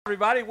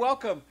Everybody,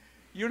 welcome.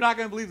 You're not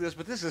going to believe this,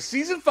 but this is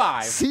season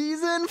 5.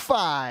 Season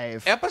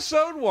 5.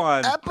 Episode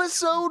 1.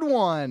 Episode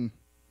 1.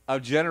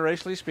 Of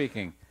Generationally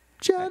Speaking.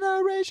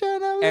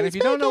 Generationally And if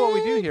you don't know what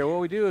we do here, what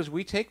we do is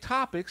we take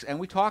topics and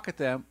we talk about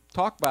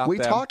them. We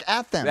talk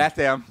at them. At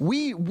them.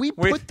 We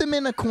put them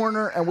in a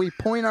corner and we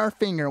point our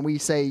finger and we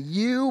say,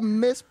 "You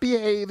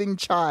misbehaving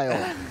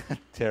child."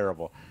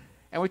 Terrible.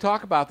 And we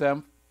talk about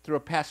them through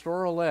a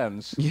pastoral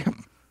lens. Yep.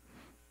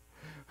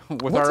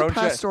 With What's our a own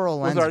pastoral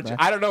lens, man?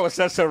 I don't know. It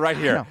says so right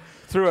here.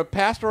 Through a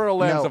pastoral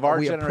lens of our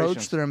we generation.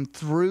 approach them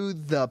through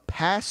the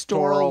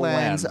pastoral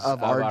lens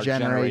of our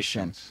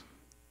generation.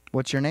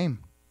 What's your name?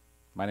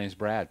 My name's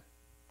Brad.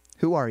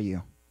 Who are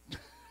you?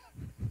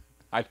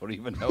 I don't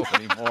even know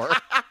anymore.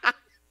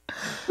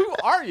 Who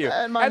are you?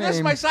 And this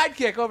is my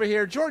sidekick over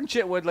here, Jordan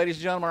Chitwood, ladies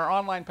and gentlemen, our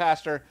online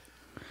pastor.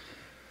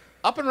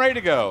 Up and ready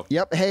to go.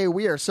 Yep. Hey,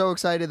 we are so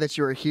excited that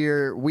you are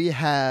here. We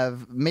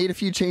have made a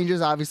few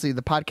changes, obviously,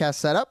 the podcast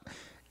setup.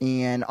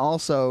 And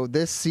also,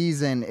 this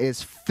season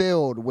is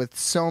filled with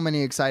so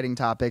many exciting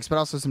topics, but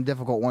also some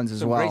difficult ones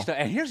as well. Great stuff.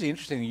 And here's the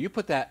interesting thing. You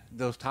put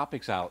those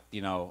topics out,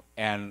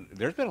 and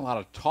there's been a lot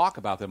of talk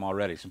about them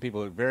already. Some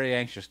people are very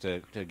anxious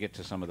to get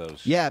to some of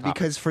those topics.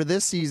 Because for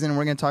this season,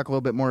 we're going to talk a little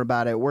bit more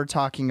about it. We're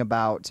talking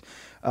about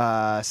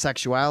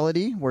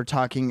sexuality. We're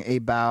talking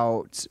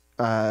about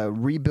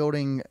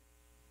rebuilding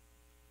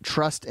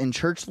trust in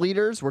church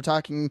leaders. We're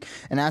talking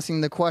and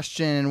asking the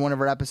question in one of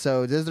our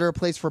episodes, is there a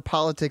place for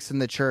politics in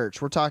the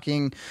church? We're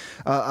talking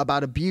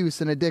about abuse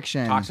and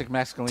addiction. Toxic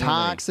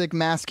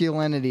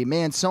masculinity.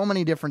 Man, so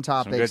many different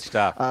topics. Some good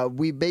stuff.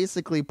 We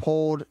basically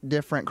polled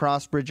different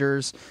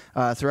cross-bridgers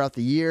throughout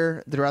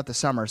the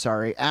summer,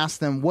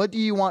 asked them, what do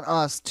you want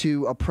us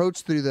to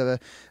approach through the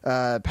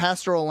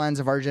pastoral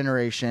lens of our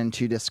generation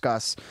to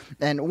discuss?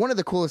 And one of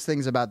the coolest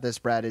things about this,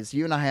 Brad, is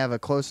you and I have a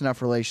close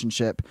enough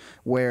relationship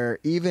where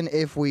even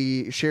if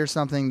we share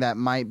something that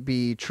might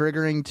be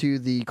triggering to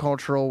the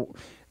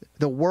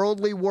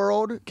worldly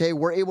world, okay,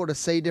 we're able to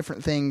say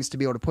different things to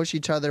be able to push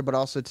each other, but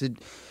also to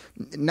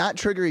not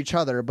trigger each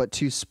other, but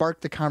to spark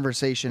the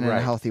conversation in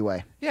a healthy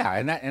way. Yeah,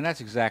 and that's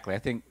exactly.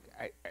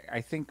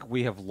 I think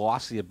we have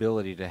lost the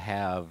ability to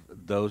have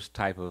those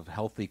type of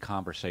healthy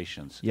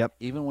conversations. Yep.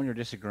 Even when you're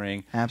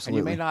disagreeing.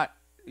 Absolutely. And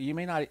you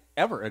may not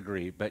ever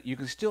agree, but you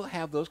can still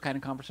have those kind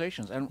of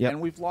conversations. And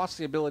we've lost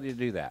the ability to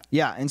do that.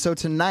 Yeah, and so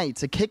tonight,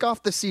 to kick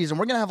off the season,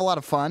 we're going to have a lot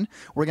of fun.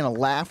 We're going to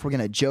laugh. We're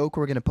going to joke.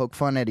 We're going to poke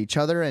fun at each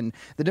other and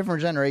the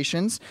different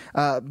generations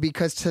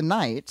because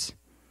tonight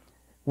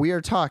we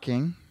are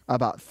talking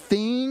about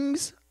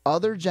things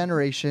other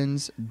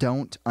generations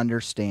don't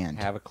understand.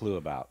 Have a clue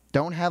about.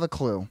 Don't have a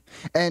clue.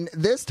 And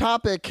this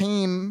topic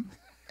came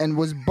and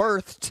was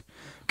birthed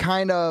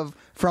kind of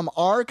from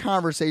our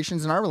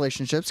conversations and our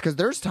relationships, because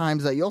there's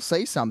times that you'll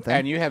say something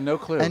and you have no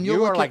clue, and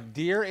you are like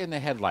deer in the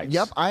headlights.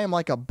 Yep, I am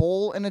like a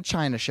bull in a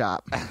china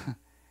shop.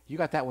 You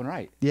got that one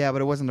right. Yeah,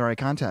 but it wasn't the right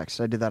context.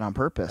 I did that on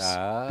purpose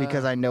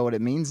because I know what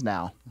it means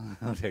now.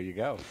 There you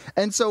go.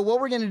 And so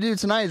what we're going to do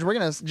tonight is we're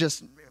going to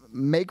just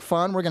make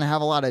fun. We're going to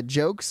have a lot of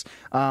jokes.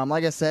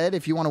 Like I said,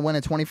 if you want to win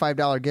a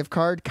 $25 gift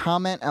card,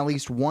 comment at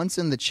least once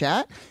in the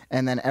chat,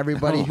 and then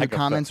everybody who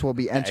comments will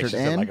be entered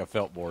in. Like a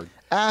felt board.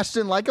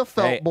 Ashton, like a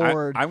felt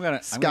board. I'm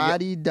gonna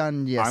Scotty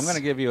Dunyas. I'm going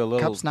to give you a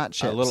little Cups, not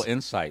chips. A little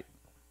insight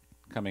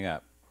coming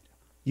up.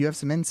 You have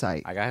some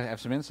insight. I gotta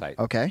have some insight.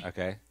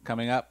 Okay.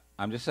 Coming up.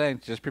 I'm just saying,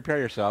 just prepare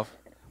yourself.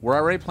 We're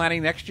already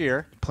planning next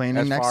year.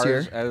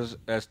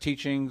 As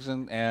teachings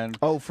and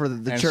for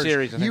the and church.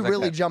 Series and you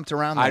really like jumped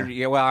around there.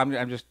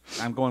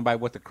 I'm going by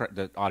what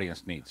the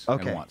audience needs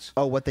and wants.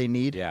 Oh, what they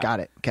need? Yeah. Got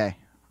it. Okay.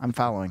 I'm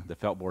following. The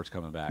felt board's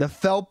coming back. The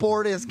felt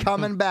board is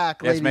coming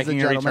back, ladies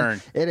making and a gentlemen.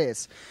 return. It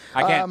is.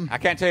 I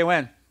can't tell you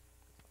when.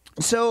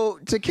 So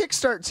to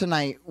kickstart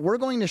tonight, we're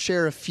going to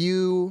share a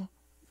few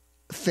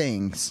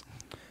things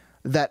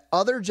that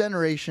other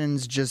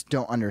generations just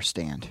don't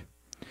understand.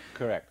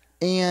 Correct.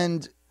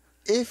 And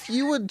if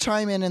you would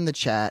chime in the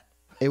chat,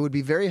 it would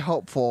be very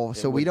helpful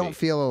so we don't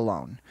feel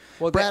alone.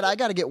 Well, Brad, I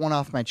got to get one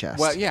off my chest.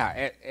 Well,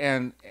 yeah,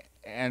 and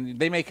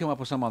they may come up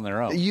with some on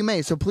their own. You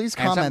may, so please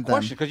comment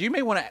them. Because you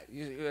may want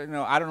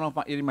to, I don't know if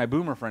any of my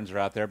boomer friends are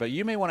out there, but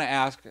you may want to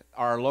ask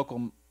our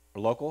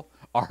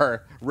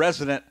our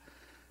resident,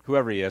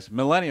 whoever he is,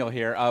 millennial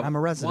here, I'm a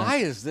resident. Why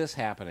is this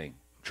happening?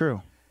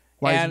 True.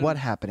 Why is what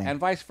happening? And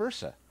vice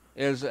versa.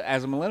 As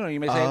a millennial,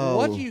 you may say,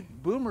 what do you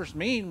boomers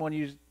mean when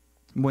you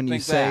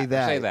say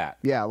that?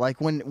 Yeah, like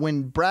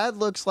when Brad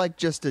looks like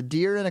just a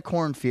deer in a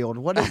cornfield,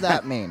 what does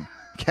that mean?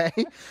 Okay?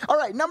 All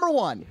right, number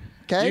one.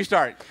 Okay? You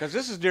start, because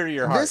this is dear to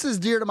your heart. This is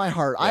dear to my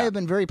heart. Yeah. I have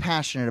been very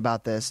passionate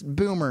about this.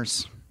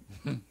 Boomers,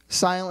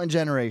 silent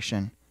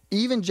generation,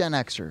 even Gen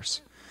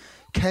Xers.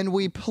 Can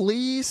we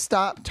please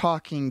stop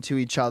talking to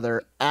each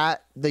other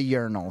at the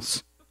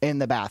urinals in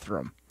the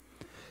bathroom?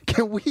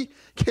 Can we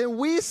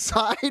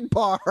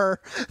sidebar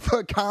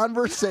the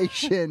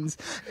conversations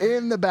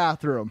in the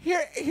bathroom?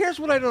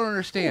 Here's what I don't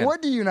understand.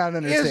 What do you not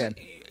understand?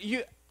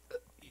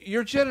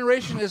 Your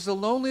generation is the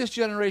loneliest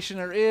generation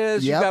there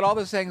is. Yep. You've got all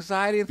this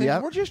anxiety and things.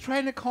 Yep. We're just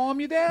trying to calm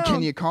you down.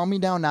 Can you calm me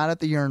down? Not at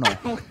the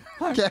urinal.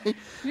 Okay.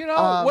 You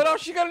know, what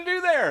else you gonna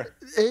do there?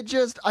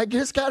 I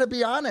just got to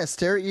be honest.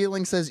 Terry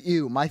Ealing says,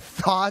 ew, my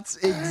thoughts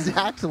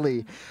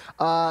exactly.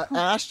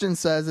 Ashton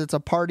says it's a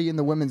party in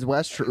the women's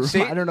restroom.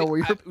 See, I don't know where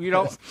you're. You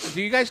know,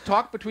 do you guys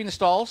talk between the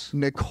stalls?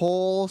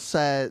 Nicole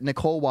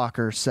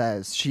Walker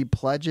says she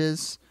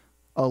pledges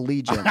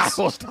allegiance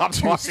We'll stop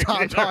to talking.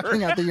 stop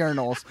talking at the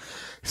urinals.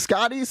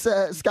 Scott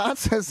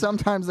says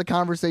sometimes the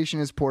conversation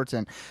is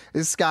important.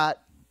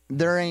 Scott,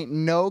 there ain't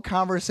no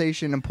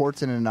conversation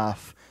important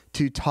enough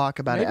to talk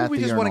about it Maybe at we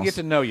the just urinals. want to get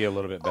to know you a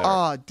little bit better.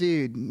 Oh,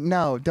 dude,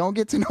 no, don't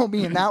get to know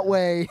me in that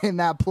way, in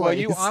that place. Well,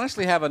 you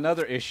honestly have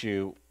another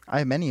issue. I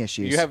have many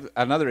issues. You have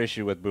another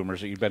issue with boomers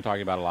that you've been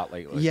talking about a lot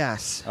lately.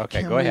 Yes.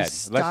 Okay, Can go we ahead.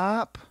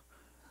 Stop.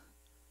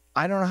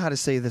 I don't know how to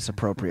say this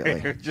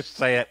appropriately. Just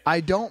say it. I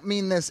don't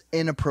mean this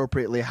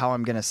inappropriately how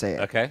I'm going to say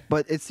it. Okay.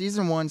 But it's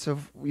season 1, so,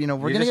 we're going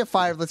to just- get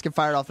fired. Let's get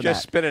fired off the bat.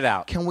 Just spit it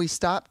out. Can we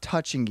stop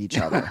touching each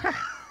other?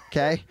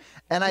 Okay?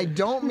 And I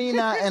don't mean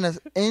that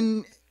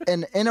in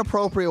an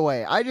inappropriate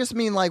way. I just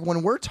mean like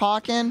when we're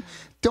talking,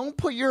 don't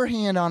put your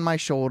hand on my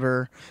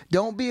shoulder.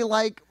 Don't be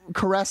like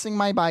caressing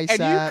my biceps.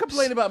 And you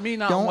complain about me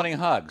not Don't- wanting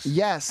hugs.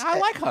 Yes. I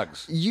like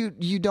hugs. You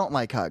don't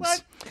like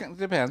hugs. But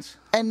depends.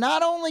 And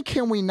not only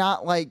can we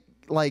not like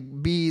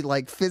be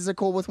like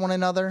physical with one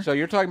another So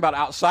you're talking about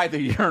outside the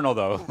urinal,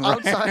 though.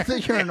 right? outside the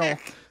urinal.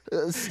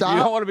 Stop.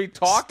 You don't want to be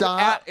talked Stop.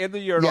 at in the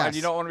urinal, Yes. and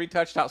you don't want to be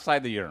touched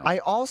outside the urinal. I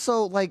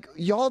also like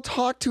y'all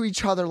talk to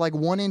each other like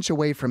 1 inch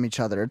away from each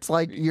other. It's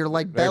like your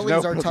like There's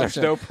bellies no- are there's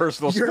touching. no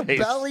personal Your space.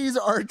 bellies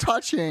are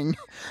touching,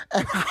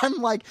 and I'm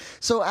like,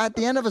 so at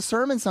the end of a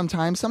sermon,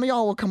 sometimes some of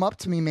y'all will come up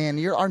to me,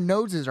 man. Our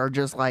noses are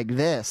just like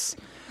this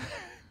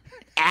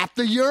at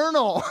the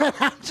urinal. And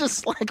I'm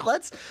just like,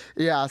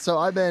 yeah. So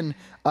I've been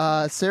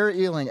Sarah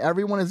Ealing.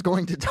 Everyone is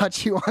going to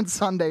touch you on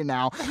Sunday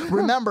now.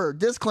 Remember,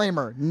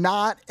 disclaimer: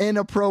 not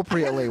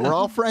inappropriately. We're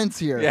all friends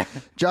here. Yeah.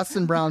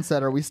 Justin Brown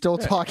said, "Are we still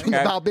talking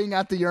Okay. about being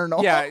at the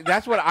urinal?" Yeah,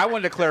 that's what I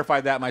wanted to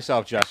clarify that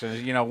myself,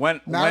 Justin. You know,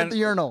 Not when at the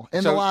urinal,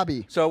 in the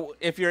lobby. So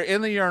if you're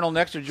in the urinal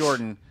next to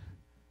Jordan,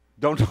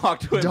 don't talk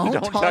to him. Don't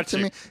talk touch to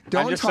him. me. I'm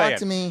Don't just talk saying,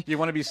 to me. You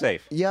want to be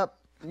safe. Yep.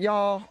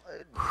 Y'all.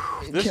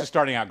 This is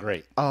starting out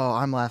great. Oh,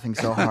 I'm laughing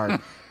so hard.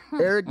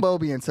 Eric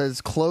Bobian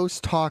says close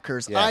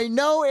talkers. Yeah. I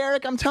know,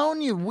 Eric. I'm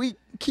telling you, we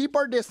keep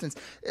our distance.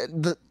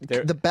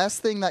 The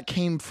best thing that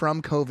came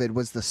from COVID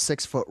was the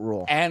 6-foot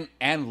rule. And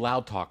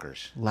loud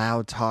talkers.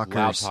 Loud talkers.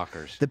 Loud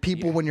talkers. The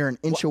people when you're an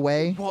inch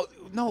away. Well,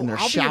 no, and they're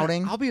I'll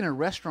shouting. I'll be in a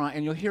restaurant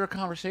and you'll hear a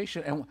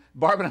conversation, and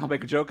Barb and I'll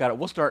make a joke out of it.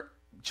 We'll start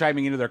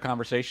chiming into their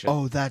conversation.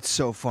 Oh, that's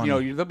so funny. You know,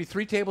 there'll be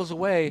 3 tables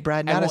away.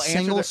 Brad, and not we'll a answer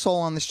single the- soul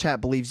on this chat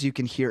believes you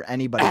can hear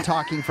anybody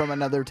talking from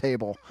another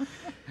table.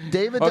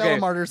 David Okay,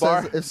 Delamarter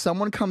says, if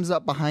someone comes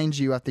up behind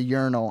you at the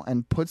urinal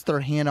and puts their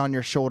hand on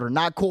your shoulder,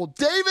 not cool.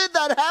 David,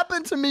 that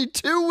happened to me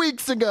 2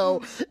 weeks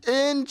ago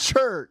in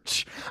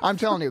church. I'm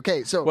telling you.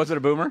 Okay, so Was it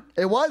a boomer?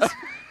 it was.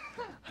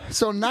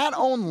 So not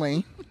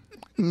only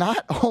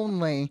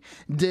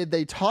did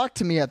they talk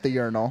to me at the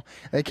urinal,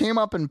 they came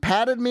up and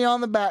patted me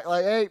on the back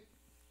like, hey.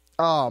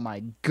 Oh,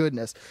 my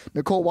goodness.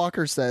 Nicole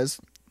Walker says,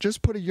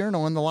 just put a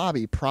urinal in the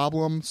lobby.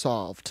 Problem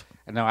solved.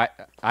 No,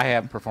 I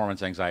have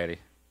performance anxiety,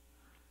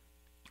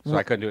 so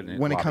I couldn't do it in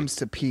the When it lobby. comes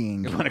to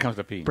peeing. When it comes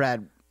to peeing.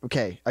 Brad,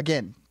 okay,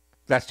 again,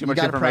 That's too you much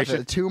got to information.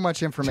 preface too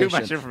much information. Too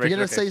much If you're information.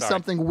 going to Okay, say sorry.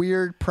 something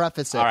weird,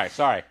 preface it. All right,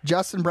 sorry.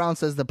 Justin Brown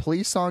says the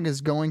police song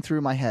is going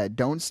through my head.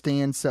 Don't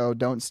stand so,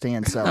 don't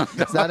stand so.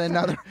 Is that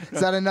another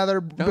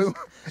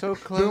So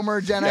close.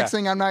 boomer Gen Yeah.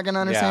 Xing I'm not going to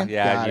understand?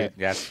 Yeah, Got you- it.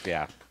 yes,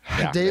 yeah.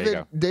 Yeah, there you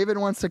go. David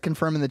wants to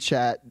confirm in the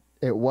chat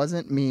it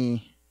wasn't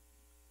me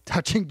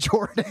touching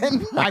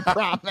Jordan. I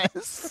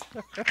promise.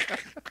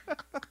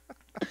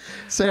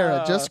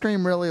 Sarah, just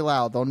scream really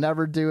loud. They'll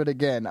never do it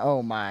again.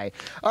 Oh my!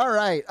 All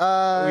right,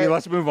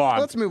 Let's move on.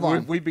 let's move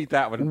on. We beat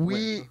that one.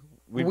 we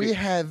beat-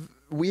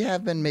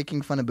 have been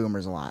making fun of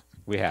boomers a lot.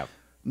 We have.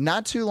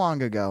 Not too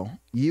long ago,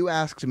 you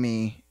asked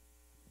me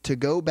to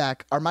go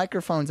back. Our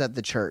microphones at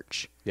the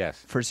church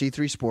Yes. for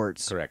C3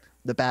 Sports. Correct.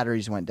 The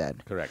batteries went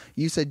dead. Correct.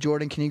 You said,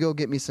 Jordan, can you go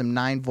get me some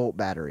 9-volt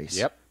batteries?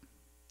 Yep.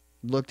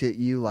 Looked at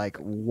you like,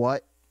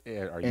 what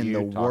Are in you the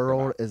talking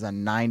world about? is a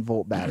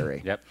 9-volt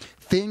battery? Yep.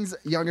 Things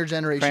younger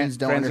generations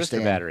don't transistor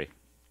understand. battery.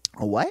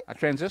 A what? A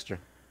transistor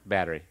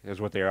battery is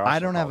what they are. I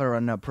also don't have called.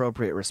 an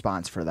appropriate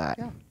response for that.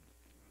 Yeah.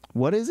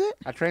 What is it?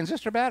 A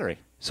transistor battery.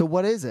 So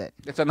what is it?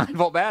 It's a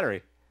 9-volt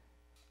battery.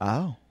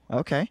 Oh,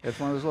 okay. It's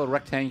one of those little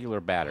rectangular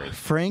batteries.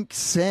 Frank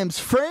Sims,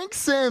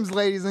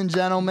 ladies and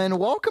gentlemen,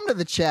 welcome to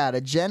the chat.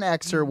 A Gen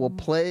Xer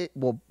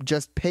will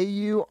just pay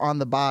you on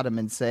the bottom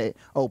and say,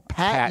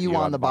 pat you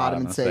on the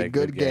bottom and say,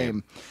 good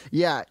game.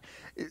 Yeah,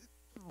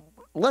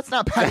 let's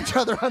not pat each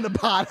other on the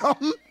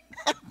bottom.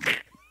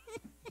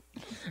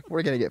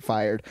 We're gonna get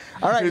fired.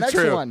 All right, It's next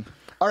true. one.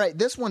 All right,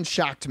 this one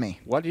shocked me.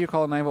 What do you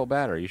call a 9-volt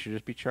battery? You should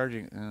just be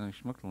charging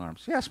smoke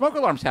alarms. Yeah, smoke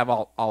alarms have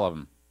all of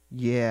them.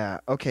 Yeah.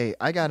 Okay,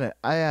 I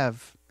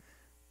have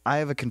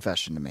a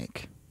confession to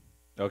make.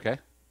 Okay.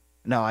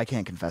 No, I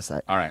can't confess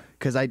that. All right.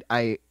 Because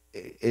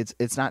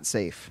it's not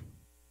safe.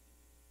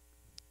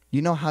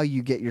 You know how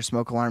you get your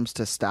smoke alarms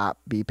to stop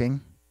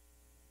beeping?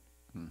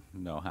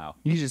 No, how?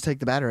 You just take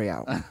the battery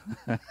out.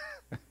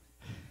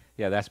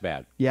 Yeah, that's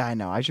bad. Yeah, I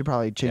know. I should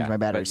probably change Yeah, my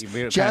but batteries.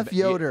 what Jeff kind of-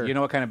 Yoder. You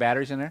know what kind of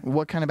battery's in there?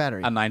 What kind of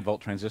battery? A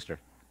 9-volt transistor.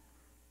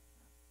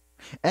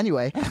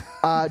 Anyway,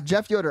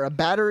 Jeff Yoder, a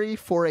battery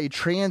for a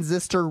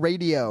transistor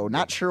radio.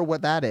 Not sure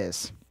what that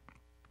is.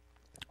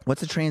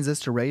 What's a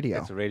transistor radio?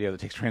 It's a radio that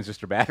takes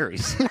transistor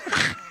batteries.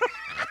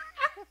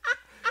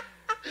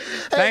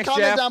 Hey, Thanks,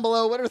 comment Jeff. down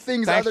below. What are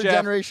things Thanks, other Jeff.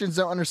 generations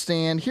don't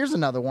understand? Here's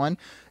another one.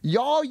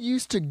 Y'all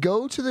used to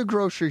go to the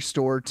grocery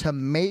store to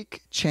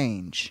make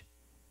change.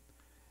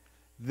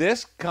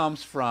 This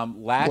comes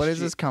from last. What does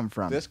this come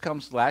from? This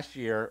comes last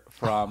year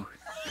from.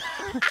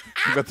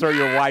 You go throw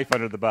your wife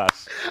under the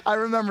bus. I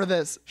remember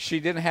this.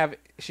 She didn't have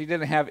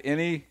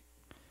any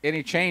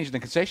change in the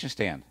concession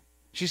stand.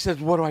 She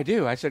said, "What do I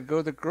do?" I said, "Go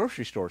to the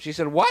grocery store." She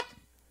said, "What?"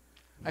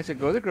 I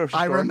said, "Go to the grocery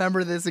I store."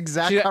 remember this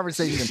exact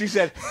conversation. She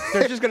said,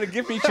 "They're just going to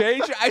give me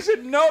change." I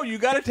said, "No, you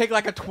got to take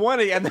like a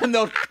 20, and then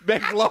they'll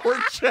make lower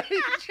change."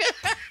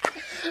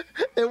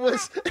 It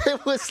was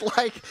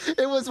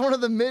one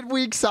of the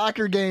midweek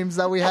soccer games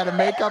that we had to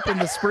make up in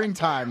the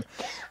springtime,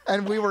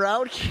 and we were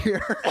out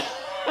here.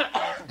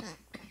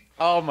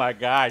 Oh my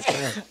gosh!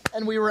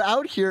 And we were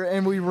out here,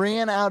 and we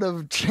ran out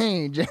of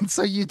change, and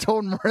so you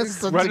told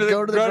Marissa Run to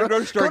go to the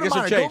grocery store and get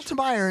some Meijer, change. Go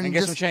to Meijer and And get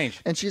just, some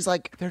change. And she's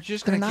like, They're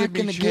just they're going to not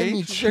going to give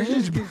me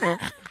change. bro."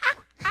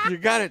 You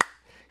got it.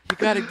 You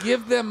got to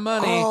give them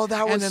money. Oh,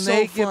 that was and then so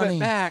they give funny. it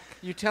back.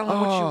 You tell them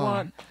what you Oh.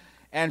 want.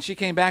 And she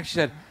came back. She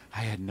said, "I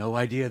had no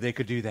idea they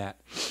could do that."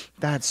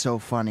 That's so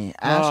funny.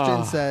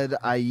 Ashton Oh. said,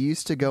 I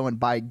used to go and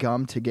buy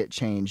gum to get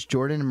change.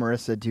 Jordan and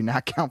Marissa do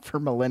not count for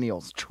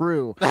millennials.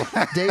 True.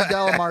 Dave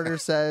Delamarter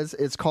says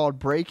it's called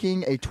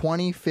breaking a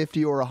 20,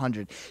 50, or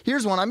 100.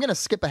 Here's one. I'm going to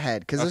skip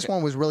ahead because this Okay.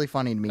 one was really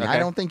funny to me. Okay. I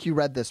don't think you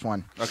read this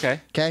one. Okay.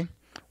 Okay.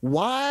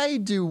 Why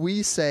do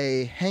we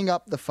say hang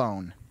up the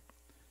phone?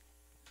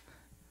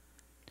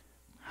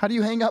 How do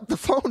you hang up the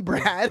phone,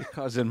 Brad?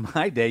 Because in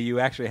my day, you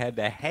actually had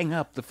to hang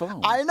up the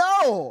phone. I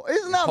know.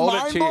 Isn't that hold it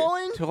mind to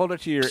blowing? to hold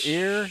it to your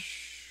ear.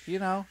 You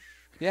know.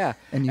 Yeah.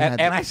 And you and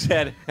had I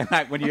said,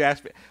 when you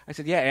asked me, I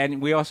said, yeah, and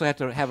we also had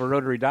to have a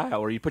rotary dial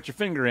where you put your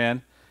finger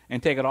in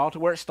and take it all to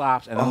where it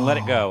stops and then let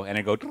it go and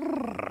it go.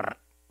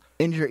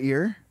 In your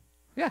ear?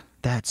 Yeah.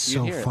 That's You'd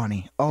so hear it.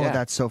 funny. Oh, Yeah.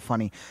 that's so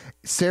funny.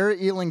 Sarah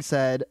Ealing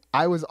said,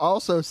 I was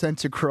also sent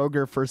to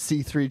Kroger for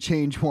C3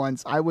 change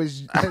once. I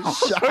was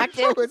shocked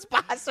it was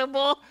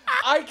possible.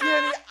 I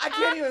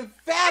can't even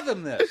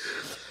fathom this.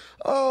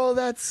 Oh,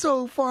 that's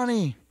so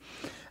funny.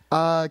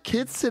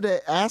 Kids today,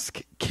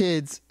 ask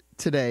kids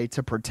today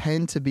to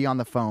pretend to be on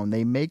the phone.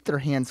 They make their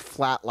hands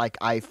flat like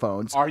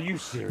iPhones. Are you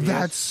serious?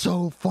 That's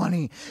so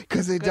funny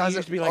because it It doesn't.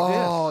 used to be like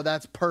oh,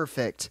 that's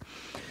perfect.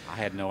 I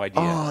had no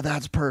idea. Oh,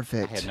 that's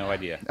perfect. I had no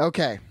idea.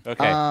 Okay.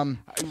 Okay.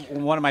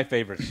 One of my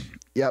favorites.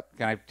 Yep.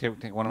 Can I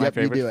take one of Yep,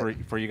 my you do favorites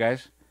for you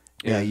guys?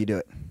 Yeah, Is you do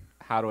it.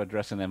 How to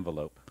address an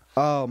envelope.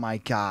 Oh my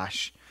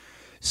gosh.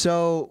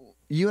 So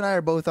you and I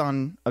are both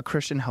on a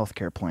Christian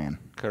healthcare plan.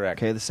 Correct.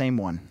 Okay, the same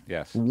one.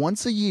 Yes.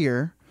 Once a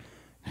year,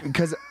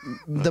 because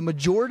the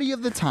majority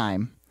of the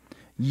time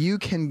you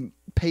can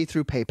pay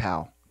through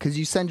PayPal because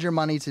you send your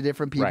money to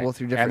different people Right.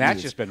 through different. And that's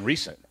means. just been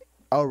recent.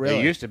 Oh really?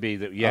 It used to be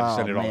that you had to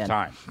send Oh, it all the man.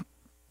 time.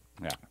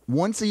 Yeah.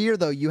 Once a year,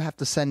 though, you have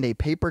to send a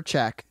paper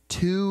check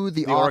to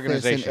the office in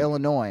organization.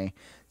 Illinois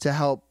to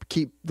help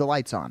keep the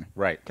lights on.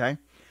 Right. Okay.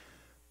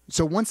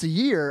 So once a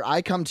year,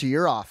 I come to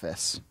your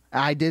office.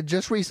 I did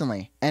just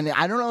recently. And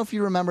I don't know if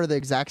you remember the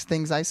exact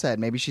things I said.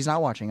 Maybe she's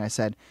not watching. I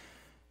said,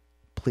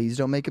 please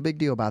don't make a big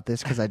deal about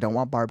this because I don't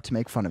want Barb to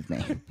make fun of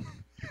me.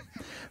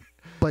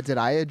 But did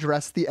I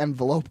address the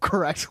envelope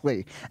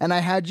correctly? And I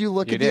had you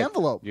look You at did. the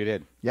envelope. You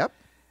did. Yep.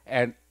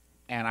 And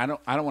I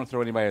don't want to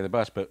throw anybody under the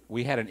bus, but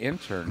we had an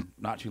intern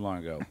not too long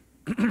ago.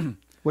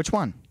 Which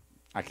one?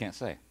 I can't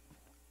say.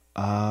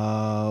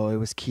 Oh, it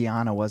was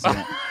Kiana, wasn't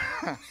it?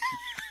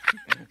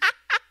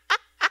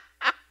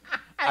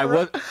 I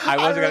wasn't I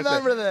going to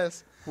remember say.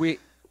 this. We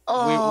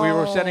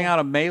were sending out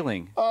a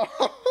mailing,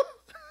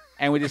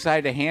 and we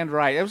decided to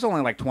handwrite. It was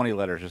only like 20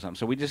 letters or something,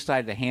 so we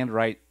decided to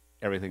handwrite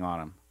everything on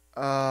them.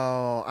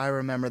 Oh, I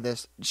remember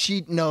this.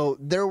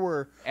 There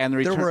were And the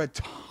return- there were a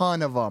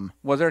ton of them.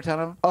 Was there a ton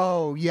of them?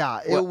 Oh yeah,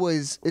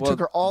 it took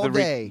her all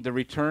day. The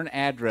return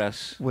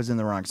address Was in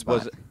the wrong spot,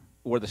 was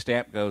where the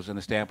stamp goes, and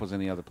the stamp was in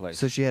the other place.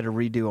 so she had to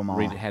redo them all.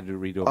 Had to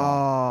redo them Oh,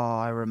 all.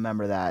 I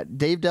remember that.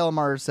 Dave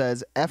Delamar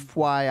says,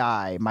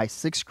 "FYI, my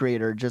sixth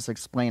grader just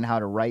explained how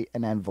to write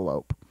an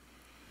envelope."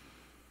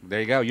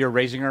 There you go. You're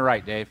raising her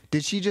right, Dave.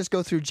 Did she just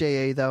go through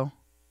JA though?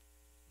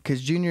 Because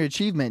Junior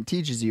Achievement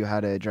teaches you how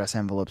to address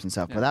envelopes and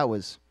stuff. Yeah. But that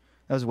was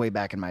way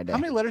back in my day. How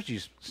many letters do you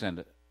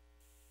send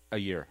a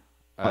year?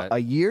 A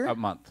year? A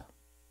month?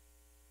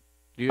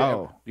 Do you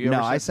Oh do you no,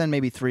 ever I send? send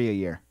maybe 3 a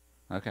year.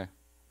 Okay.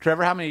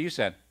 Trevor, how many you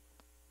send?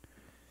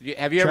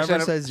 Have you ever Trevor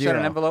sent says sent an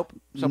 0. envelope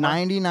somewhere?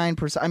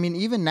 99%. I mean,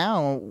 even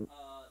now, Not in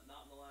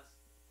the last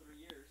 3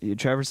 years.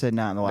 Trevor said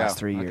not in the last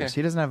 3 years. Okay.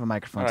 He doesn't have a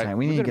microphone All right, tonight.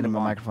 We we're need to gonna get him a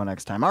move on. microphone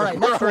next time. All right,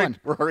 next one.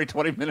 We're already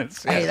 20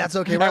 minutes. Hey, that's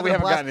okay. we We're haven't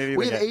having a blast. gotten anything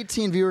We have yet.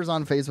 18 viewers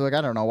on Facebook.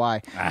 I don't know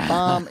why.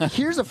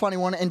 Here's a funny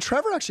one, and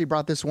Trevor actually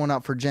brought this one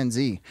up for Gen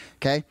Z.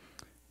 Okay,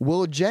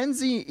 will Gen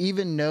Z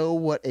even know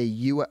what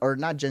a or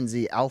not Gen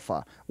Z,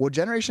 Alpha? Will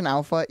Generation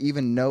Alpha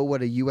even know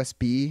what a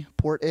USB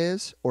port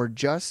is, or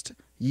just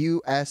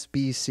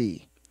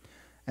USB-C?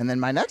 And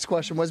then my next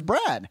question was,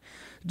 Brad,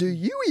 do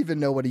you even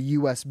know what a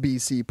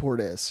USB-C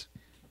port is?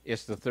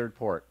 It's the third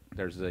port.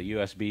 There's a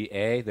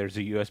USB-A, there's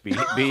a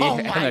USB-B,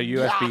 and a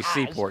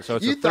USB-C port. So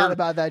it's You the thought third,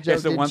 about that joke,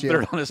 It's the didn't you?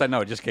 1/3 on this. I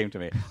know, it just came to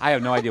me. I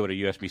have no idea what a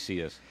USB-C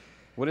is.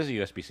 What is a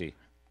USB-C?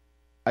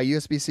 A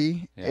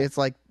USB-C? Yeah. It's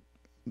like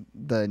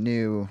the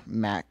new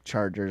Mac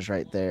chargers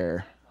right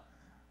there.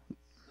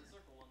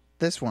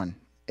 This one.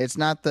 It's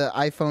not the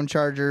iPhone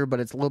charger, but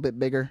it's a little bit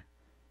bigger.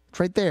 It's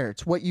right there.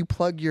 It's what you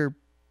plug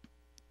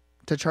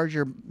to charge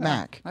your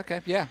Mac.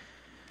 Okay, yeah.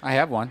 I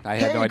have one. I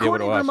had no idea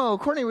what it Courtney was. Brimo.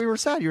 Courtney, we were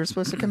sad. You were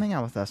supposed to come hang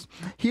out with us.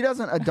 He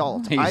doesn't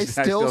adult. He's- I I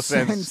still still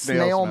send send snail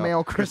snail mail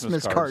mail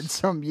Christmas Christmas cards. cards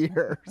some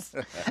years.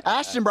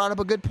 Ashton brought up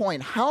a good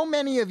point. How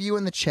many of you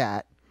in the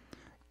chat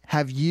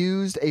have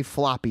used a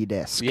floppy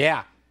disk?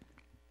 Yeah.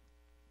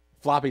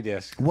 Floppy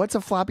disk. What's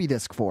a floppy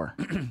disk for?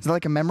 Is it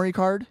like a memory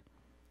card?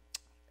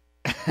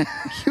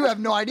 You have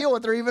no idea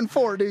what they're even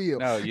for, do you?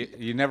 No,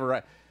 you never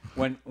write.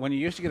 When you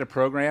used to get a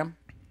program,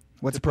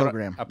 What's a put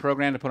program? a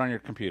program to put on your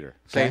computer,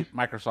 say Okay.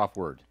 Microsoft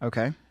Word,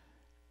 Okay.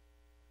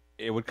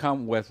 it would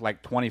come with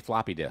like 20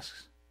 floppy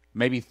disks,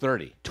 maybe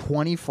 30.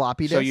 20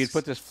 floppy disks? So you'd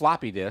put this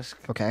floppy disk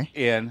Okay.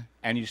 in,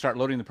 and you start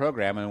loading the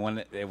program, and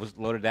when it was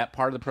loaded that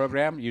part of the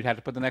program, you'd have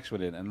to put the next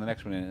one in, and the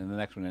next one in, and the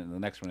next one in, and the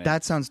next one in.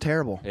 That sounds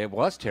terrible. It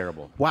was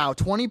terrible. Wow,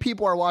 20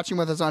 people are watching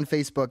with us on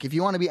Facebook. If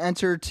you want to be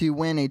entered to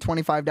win a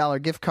 $25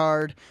 gift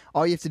card,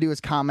 all you have to do is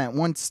comment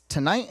once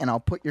tonight, and I'll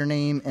put your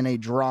name in a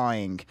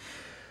drawing.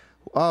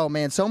 Oh,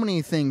 man, so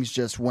many things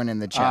just went in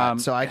the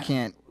chat, so I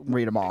can't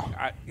read them all.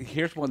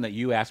 Here's one that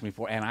you asked me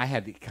for, and I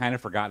had kind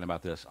of forgotten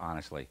about this,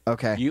 honestly.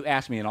 Okay. You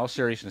asked me in all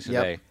seriousness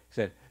Yep. today,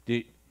 said,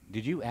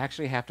 did you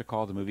actually have to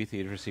call the movie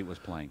theater to see what was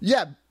playing?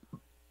 Yeah.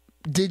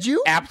 Did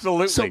you?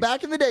 Absolutely. So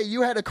back in the day,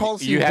 you had to call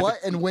to see You had what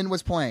to- and when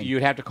was playing.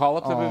 You'd have to call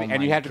up the Oh, movie, and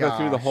my you had to go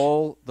through the gosh.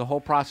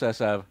 whole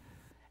process of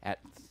at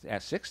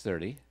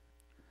 6:30,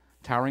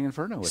 Towering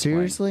Inferno was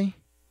Seriously? playing.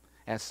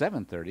 At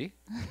 7:30.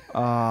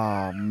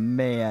 Oh,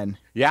 man.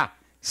 Yeah.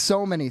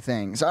 So many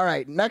things. All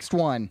right, next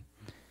one.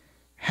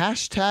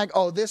 Hashtag.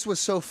 Oh, this was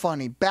so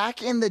funny.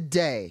 Back in the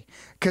day,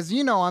 because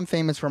you know I'm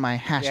famous for my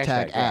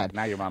hashtag Yeah, ad.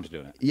 now your mom's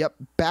doing it. Yep.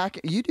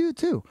 You do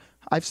too.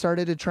 I've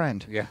started a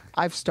trend. Yeah.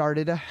 I've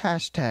started a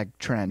hashtag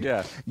trend.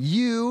 Yeah.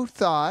 You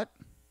thought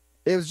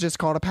it was just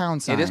called a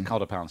pound sign. It is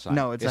called a pound sign.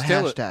 No, it's a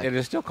still, hashtag. It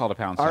is still called a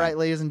pound sign. All right,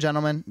 ladies and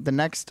gentlemen, the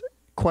next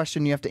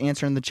question you have to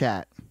answer in the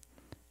chat.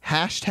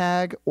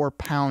 Hashtag or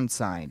pound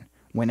sign.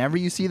 Whenever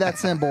you see that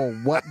symbol,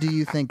 what do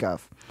you think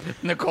of?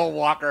 Nicole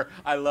Walker,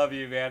 I love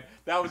you, man.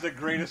 That was the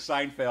greatest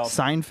Seinfeld.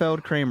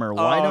 Seinfeld Kramer.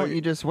 Why Oh, don't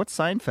you just... What's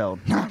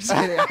Seinfeld? No, I'm just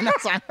kidding. I'm not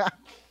Seinfeld.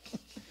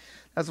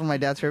 That's one of my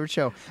dad's favorite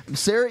show.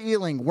 Sarah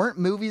Ealing, weren't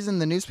movies in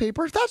the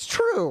newspaper? That's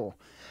true.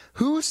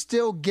 Who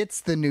still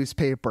gets the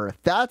newspaper?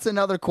 That's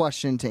another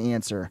question to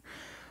answer.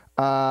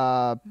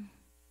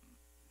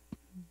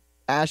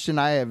 Ashton,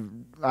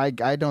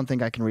 I don't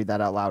think I can read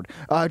that out loud.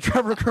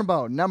 Trevor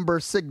Kerbo, number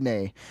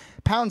Signe.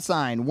 Pound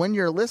sign. When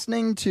you're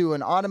listening to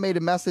an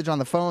automated message on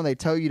the phone, they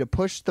tell you to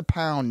push the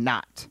pound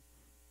not.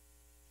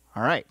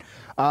 All right.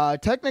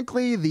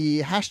 Technically,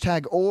 the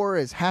hashtag or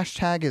is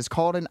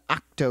called an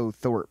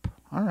octothorpe.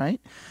 All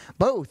right.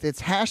 Both.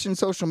 It's hash in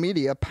social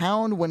media,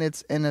 pound when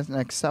it's in an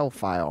Excel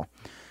file.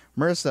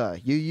 Marissa,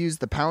 you use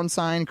the pound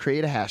sign,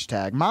 create a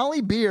hashtag.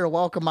 Molly Beer,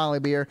 welcome Molly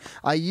Beer.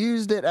 I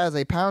used it as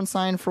a pound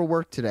sign for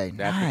work today.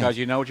 That's Nice. because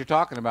you know what you're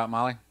talking about,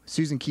 Molly.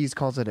 Susan Keys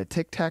calls it a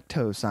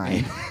tic-tac-toe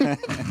sign.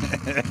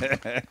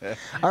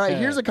 All right,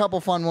 here's a couple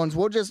fun ones.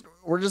 We're just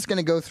going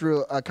to go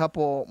through a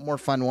couple more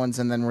fun ones,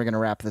 and then we're going to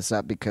wrap this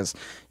up because,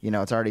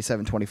 it's already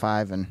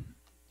 7:25, and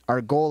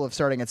our goal of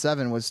starting at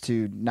 7 was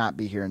to not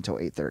be here until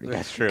 8:30.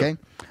 That's true. Okay?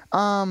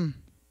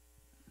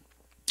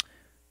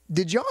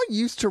 Did y'all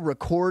used to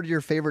record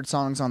your favorite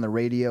songs on the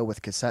radio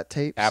with cassette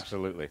tapes?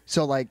 Absolutely.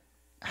 So, like,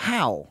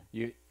 how?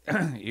 You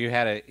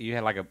had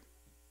like a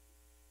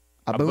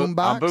Boom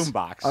box? A boom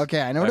box. Okay,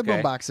 I know what a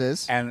boom box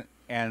is.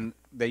 And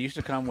they used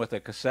to come with a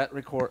cassette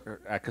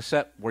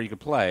where you could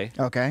play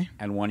Okay.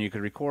 and one you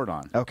could record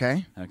on.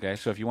 Okay. Okay,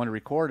 so if you want to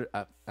record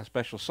a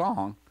special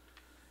song,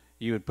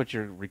 you would put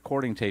your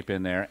recording tape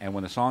in there, and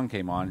when the song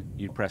came on,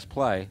 you'd press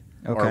play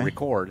or Okay.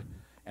 record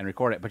and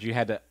record it. But you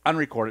had to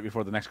unrecord it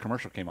before the next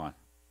commercial came on.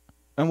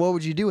 And what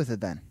would you do with it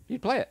then?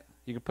 You'd play it.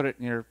 You could put it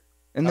in your...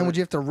 And then would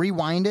you have to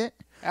rewind it?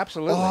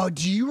 Absolutely. Oh,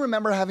 do you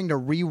remember having to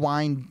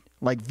rewind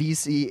like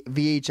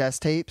VHS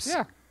tapes?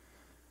 Yeah.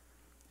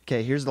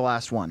 Okay, here's the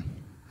last one.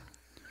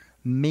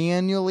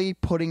 Manually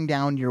putting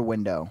down your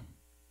window.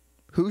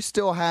 Who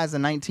still has a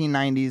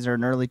 1990s or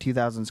an early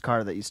 2000s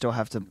car that you still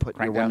have to put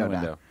Crank your down window the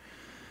window. down?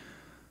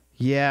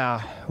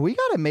 Yeah, we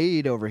got it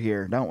made over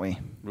here, don't we?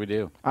 We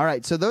do. All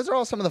right, so those are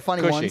all some of the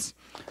funny Cushy. ones.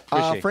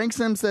 Cushy. Frank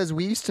Sim says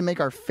we used to make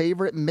our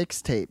favorite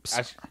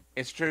mixtapes.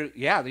 It's true.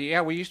 Yeah.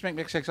 We used to make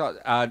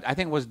mixtapes. I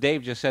think it was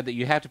Dave just said that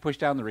you have to push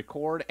down the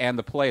record and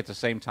the play at the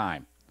same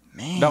time.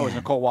 Man. No, it was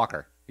Nicole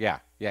Walker. Yeah.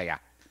 Yep.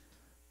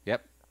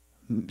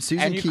 Susan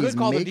And you Keys could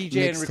call the make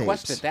DJ and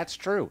request mixtapes. it. That's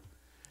true.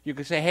 You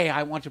could say, "Hey,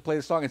 I want you to play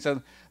the song," and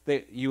so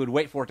you would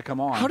wait for it to come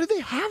on. How do they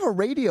have a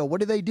radio?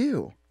 What do they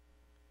do?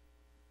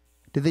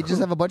 Did they just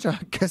have a bunch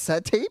of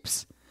cassette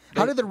tapes?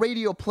 How did the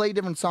radio play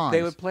different songs?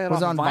 They would play it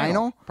Was on it on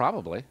vinyl?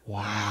 Probably.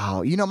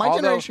 Wow. You know, my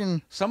Although,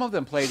 generation. some of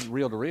them played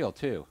reel to reel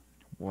too.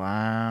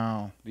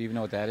 Wow. Do you even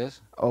know what that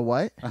is? Oh,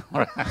 what?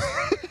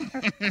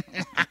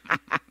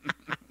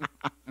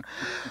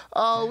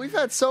 Oh, we've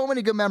had so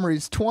many good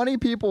memories. 20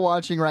 people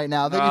watching right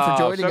now. Thank you for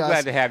joining us. So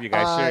glad to have you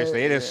guys.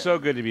 Seriously, it is so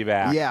good to be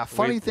back. Yeah,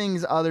 funny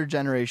things other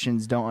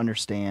generations don't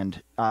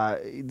understand.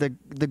 The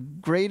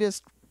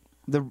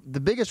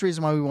biggest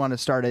reason why we want to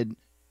started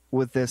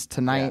with this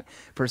tonight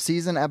for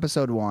season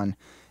episode 1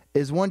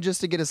 is one,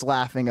 just to get us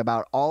laughing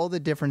about all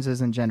the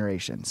differences in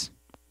generations.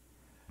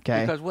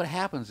 Okay, Because what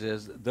happens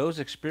is those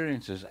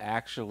experiences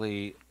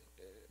actually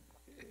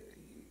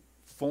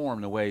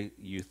form the way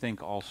you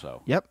think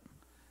also. Yep.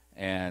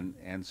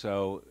 And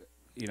so,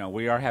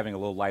 we are having a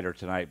little lighter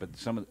tonight, but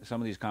some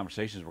of these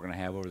conversations we're going to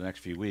have over the next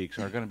few weeks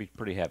are going to be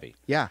pretty heavy.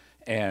 Yeah.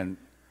 And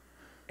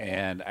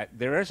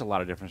there is a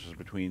lot of differences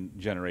between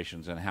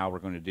generations and how we're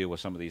going to deal with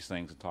some of these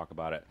things and talk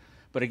about it.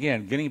 But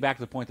again, getting back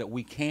to the point that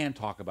we can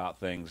talk about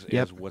things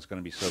is what's going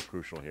to be so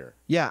crucial here.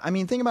 Yeah, I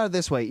mean, think about it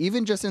this way.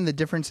 Even just in the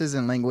differences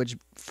in language,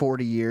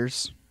 40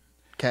 years,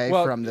 okay,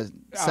 Well, from the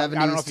 70s I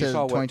don't know if to you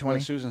saw 2020.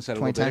 what Susan said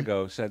a little bit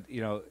ago. Said,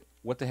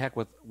 what the heck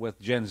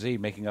with Gen Z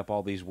making up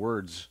all these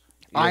words?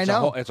 I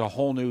know. It's a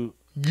whole new...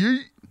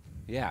 Yeet.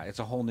 Yeah, it's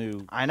a whole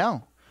new... I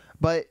know.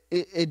 But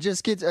it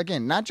just gets,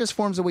 again, not just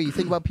forms the way you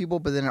think about people,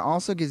 but then it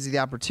also gives you the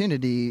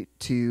opportunity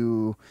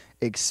to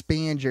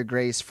expand your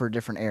grace for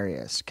different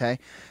areas, okay?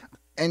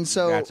 And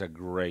so... That's a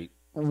great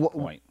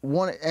point.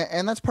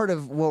 And that's part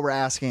of what we're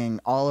asking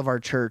all of our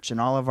church and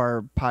all of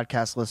our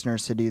podcast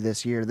listeners to do this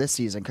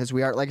season, because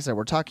we are, like I said,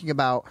 we're talking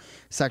about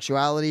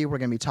sexuality. We're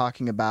going to be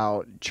talking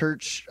about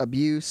church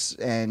abuse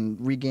and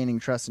regaining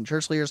trust in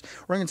church leaders.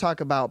 We're going to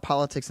talk about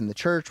politics in the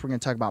church. We're going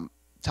to talk about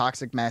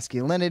toxic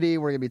masculinity.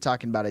 We're going to be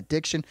talking about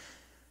addiction.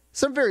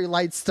 Some very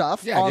light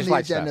stuff on the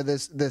agenda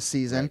this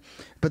season. Right.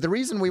 But the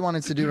reason we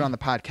wanted to do it on the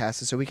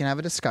podcast is so we can have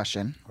a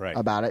discussion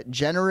about it,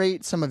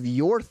 generate some of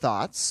your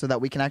thoughts so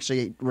that we can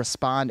actually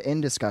respond in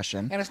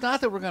discussion. And it's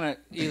not that we're going to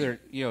either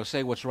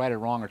say what's right or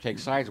wrong or take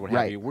sides or what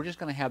have you. We're just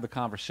going to have the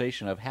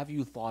conversation of, have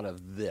you thought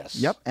of this?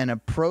 Yep,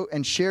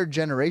 and share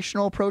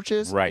generational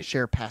approaches,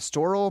 share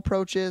pastoral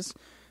approaches,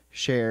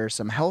 share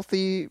some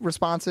healthy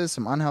responses,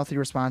 some unhealthy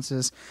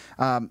responses.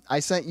 I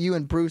sent you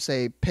and Bruce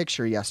a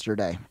picture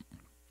yesterday.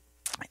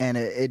 And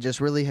it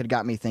just really had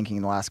got me thinking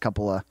the last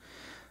couple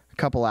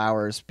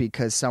hours,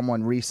 because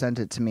someone resent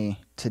it to me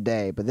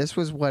today. But this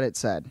was what it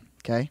said,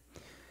 okay?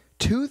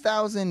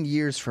 2,000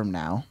 years from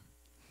now,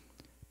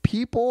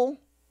 people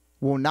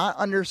will not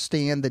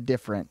understand the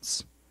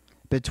difference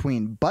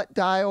between butt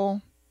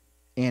dial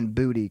and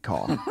booty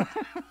call.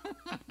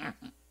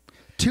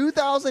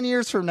 2,000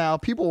 years from now,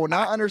 people will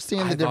not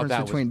understand the difference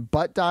between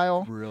butt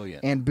dial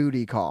and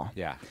booty call.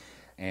 Yeah.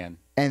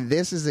 And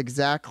this is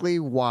exactly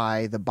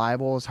why the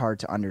Bible is hard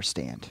to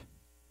understand.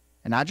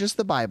 And not just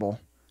the Bible,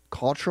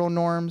 cultural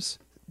norms,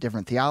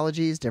 different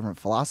theologies, different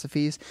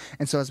philosophies.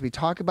 And so as we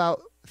talk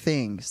about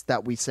things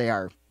that we say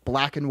are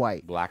black and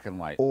white,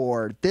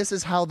 or this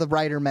is how the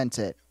writer meant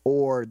it,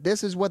 or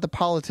this is what the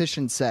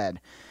politician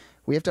said,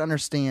 we have to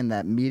understand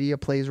that media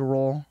plays a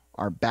role.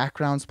 Our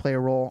backgrounds play a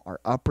role.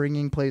 Our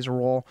upbringing plays a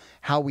role.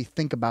 How we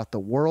think about the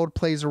world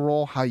plays a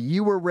role. How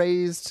you were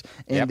raised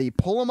in the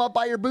pull them up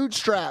by your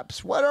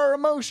bootstraps. What are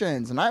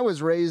emotions? And I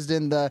was raised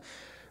in the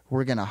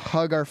we're going to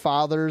hug our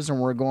fathers and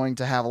we're going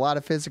to have a lot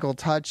of physical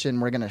touch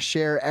and we're going to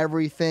share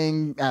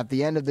everything at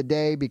the end of the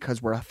day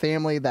because we're a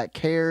family that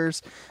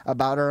cares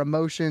about our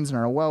emotions and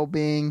our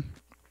well-being.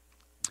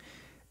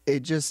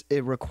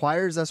 It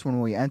requires us,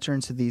 when we enter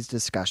into these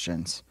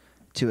discussions,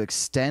 to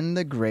extend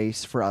the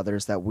grace for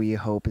others that we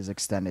hope is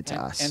extended to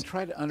us. And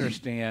try to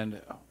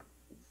understand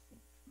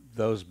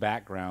those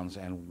backgrounds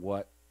and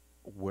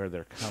where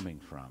they're coming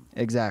from.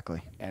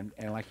 Exactly. And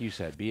like you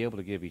said, be able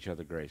to give each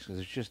other grace,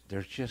 because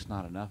there's just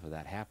not enough of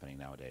that happening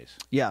nowadays.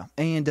 Yeah,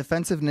 and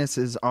defensiveness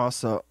is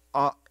also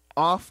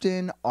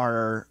often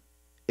our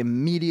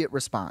immediate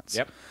response.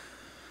 Yep.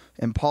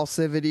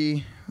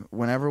 Impulsivity,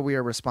 whenever we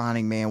are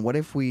responding, man, what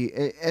if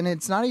and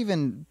it's not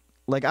even,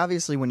 like,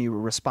 obviously when you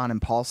respond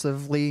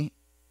impulsively,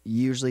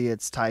 usually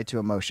it's tied to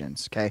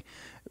emotions, okay?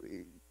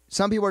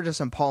 Some people are just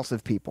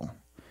impulsive people.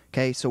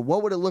 Okay, so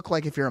what would it look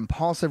like if your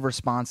impulsive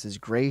response is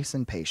grace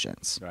and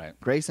patience? Right.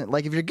 Grace and,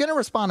 like, if you're going to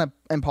respond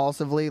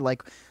impulsively,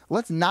 like,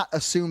 let's not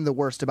assume the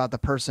worst about the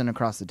person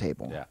across the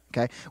table. Yeah.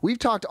 Okay. We've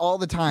talked all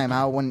the time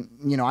how when,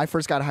 I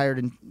first got hired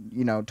in,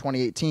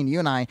 2018, you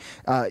and I,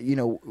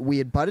 we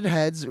had butted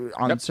heads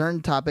on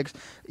certain topics.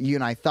 You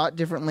and I thought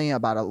differently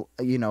about,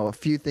 a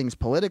few things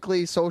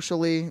politically,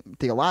 socially,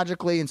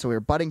 theologically. And so we were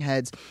butting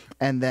heads.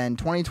 And then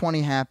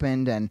 2020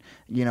 happened and,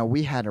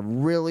 we had a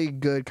really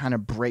good kind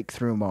of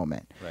breakthrough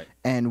moment. Right.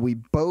 And we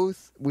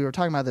were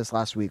talking about this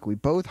last week. We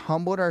both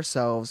humbled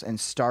ourselves and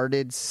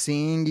started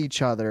seeing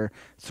each other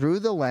through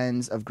the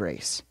lens of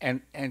grace.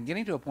 And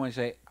getting to a point to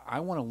say, I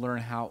want to learn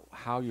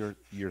how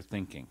you're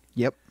thinking.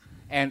 Yep.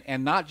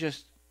 And not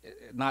just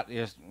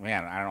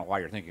man, I don't know why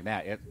you're thinking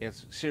that.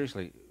 It's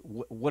seriously,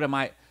 what am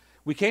I?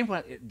 We came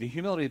from the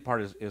humility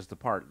part is the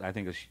part I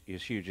think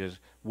is huge. Is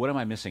what am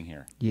I missing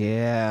here?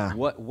 Yeah.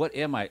 What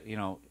am I?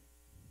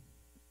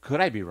 Could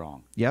I be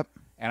wrong? Yep.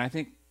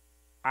 And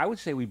I would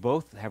say we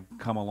both have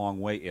come a long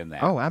way in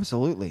that. Oh,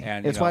 absolutely.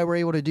 And it's why we're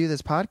able to do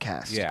this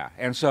podcast. Yeah.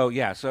 And so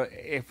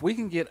if we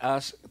can get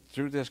us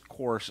through this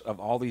course of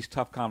all these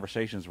tough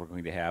conversations we're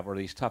going to have, or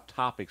these tough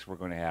topics we're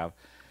going to have,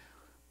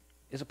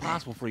 is it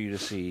possible for you to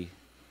see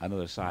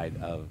another side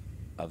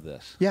of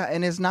this? Yeah,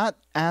 and it's not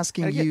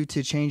asking you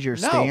to change your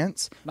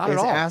stance. Not at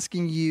all. It's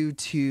asking you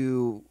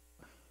to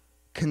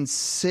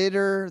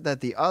consider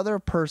that the other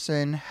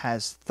person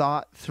has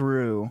thought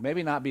through,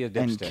 maybe not be a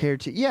dipstick, and care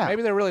to. Yeah,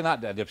 maybe they're really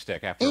not a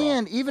dipstick after all.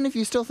 And even if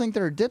you still think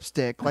they're a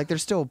dipstick, like, they're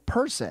still a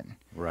person.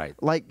 Right.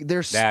 Like,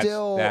 they're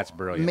still that's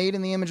brilliant. Made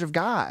in the image of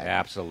God.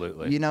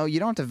 Absolutely. You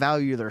don't have to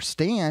value their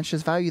stance,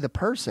 just value the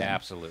person.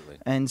 Absolutely.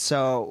 And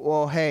so,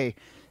 well, hey,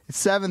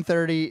 it's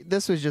 7:30.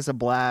 This was just a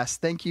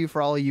blast. Thank you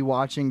for all of you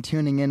watching,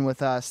 tuning in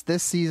with us.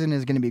 This season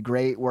is going to be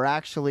great. We're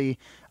actually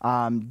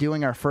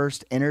doing our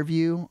first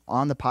interview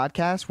on the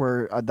podcast.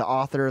 We're the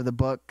author of the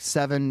book,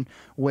 7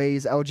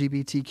 Ways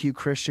LGBTQ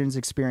Christians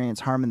Experience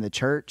Harm in the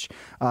Church.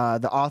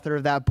 The author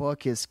of that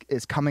book is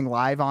coming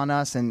live on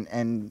us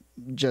and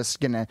just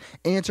going to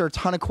answer a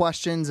ton of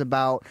questions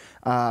about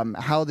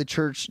how the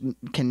church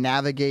can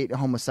navigate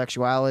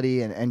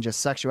homosexuality and just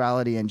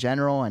sexuality in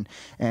general,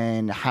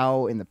 and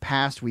how in the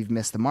past we've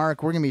missed the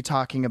mark. We're going to be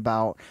talking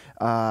about,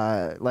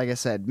 like I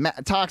said,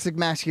 toxic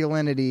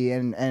masculinity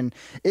and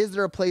is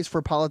there a place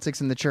for politics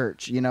in the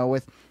church?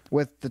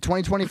 With the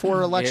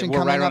 2024 election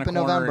coming up in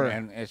November,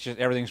 and it's just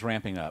everything's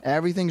ramping up.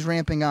 Everything's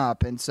ramping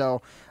up, and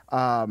so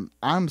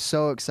I'm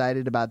so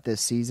excited about this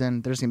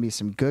season. There's going to be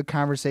some good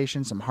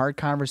conversations, some hard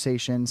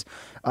conversations.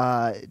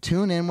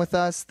 Tune in with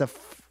us. The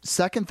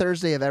second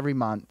Thursday of every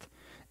month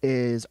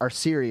is our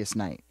serious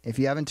night. If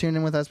you haven't tuned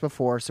in with us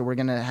before, so we're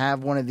going to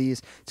have one of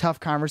these tough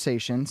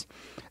conversations.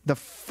 The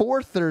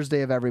fourth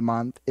Thursday of every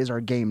month is our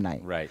game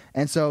night. Right.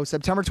 And so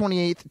September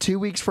 28th, 2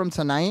 weeks from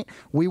tonight,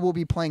 we will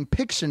be playing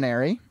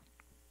Pictionary.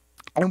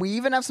 And we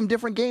even have some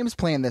different games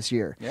planned this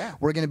year. Yeah.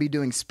 We're going to be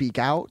doing Speak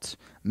Out,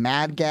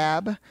 Mad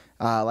Gab,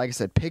 like I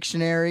said,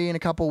 Pictionary in a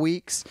couple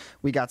weeks.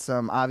 We got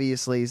some,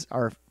 obviously,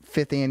 our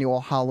 5th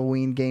annual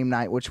Halloween game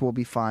night, which will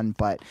be fun.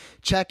 But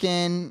check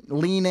in,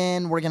 lean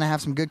in. We're going to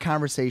have some good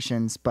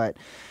conversations. But,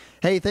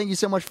 hey, thank you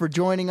so much for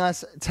joining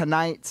us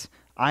tonight.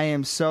 I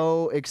am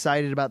so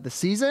excited about the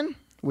season.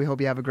 We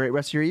hope you have a great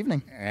rest of your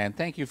evening. And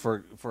thank you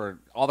for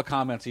all the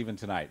comments even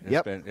tonight.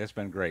 It's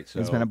been great. So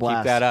it's been a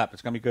blast. Keep that up.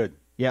 It's going to be good.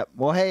 Yep.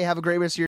 Well, hey, have a great rest of your